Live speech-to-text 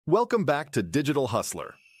Welcome back to Digital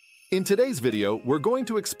Hustler. In today's video, we're going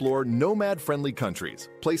to explore nomad-friendly countries,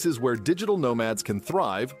 places where digital nomads can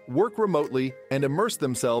thrive, work remotely, and immerse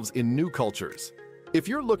themselves in new cultures. If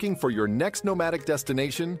you're looking for your next nomadic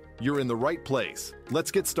destination, you're in the right place. Let's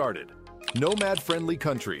get started. Nomad-friendly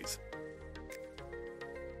countries.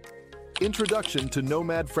 Introduction to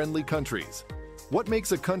nomad-friendly countries. What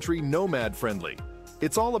makes a country nomad-friendly?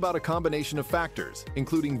 It's all about a combination of factors,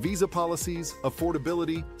 including visa policies,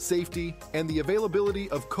 affordability, safety, and the availability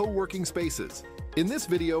of co-working spaces. In this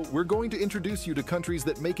video, we're going to introduce you to countries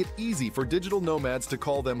that make it easy for digital nomads to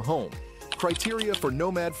call them home. Criteria for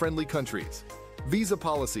nomad-friendly countries. Visa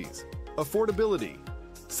policies, affordability,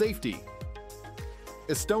 safety.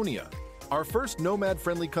 Estonia. Our first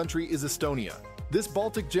nomad-friendly country is Estonia. This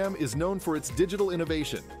Baltic gem is known for its digital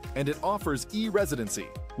innovation, and it offers e-residency,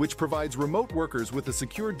 which provides remote workers with a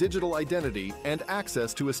secure digital identity and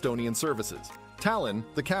access to Estonian services. Tallinn,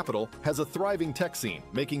 the capital, has a thriving tech scene,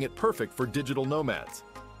 making it perfect for digital nomads.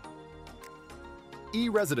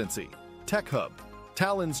 E-residency, tech hub,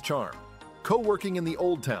 Tallinn's charm. Co-working in the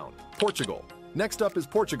Old Town, Portugal. Next up is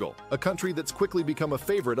Portugal, a country that's quickly become a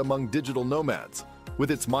favorite among digital nomads. With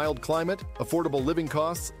its mild climate, affordable living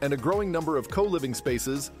costs, and a growing number of co-living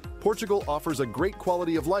spaces, Portugal offers a great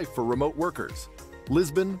quality of life for remote workers.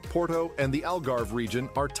 Lisbon, Porto, and the Algarve region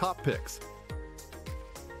are top picks.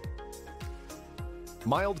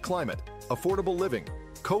 Mild climate, affordable living,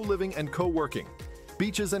 co-living and co-working,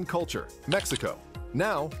 beaches and culture, Mexico.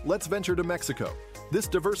 Now, let's venture to Mexico. This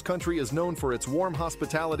diverse country is known for its warm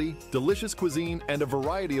hospitality, delicious cuisine, and a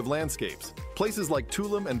variety of landscapes. Places like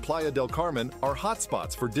Tulum and Playa del Carmen are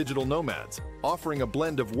hotspots for digital nomads, offering a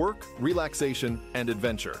blend of work, relaxation, and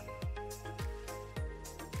adventure.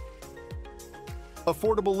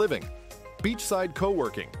 Affordable living, beachside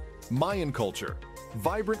co-working, Mayan culture,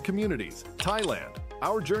 vibrant communities, Thailand.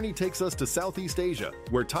 Our journey takes us to Southeast Asia,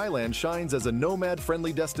 where Thailand shines as a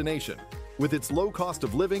nomad-friendly destination. With its low cost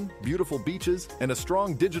of living, beautiful beaches, and a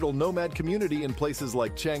strong digital nomad community in places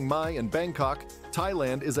like Chiang Mai and Bangkok,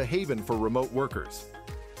 Thailand is a haven for remote workers.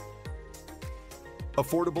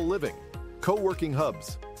 Affordable living, co-working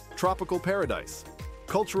hubs, tropical paradise,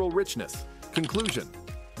 cultural richness. Conclusion.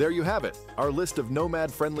 There you have it, our list of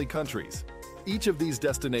nomad-friendly countries. Each of these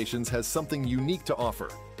destinations has something unique to offer,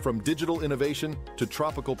 from digital innovation to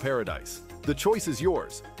tropical paradise. The choice is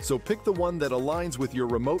yours, so pick the one that aligns with your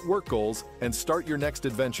remote work goals and start your next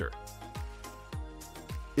adventure.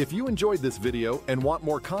 If you enjoyed this video and want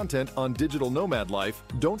more content on digital nomad life,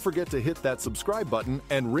 don't forget to hit that subscribe button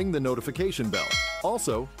and ring the notification bell.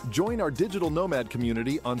 Also, join our digital nomad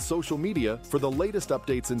community on social media for the latest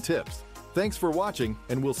updates and tips. Thanks for watching,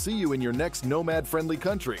 and we'll see you in your next nomad-friendly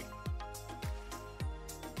country.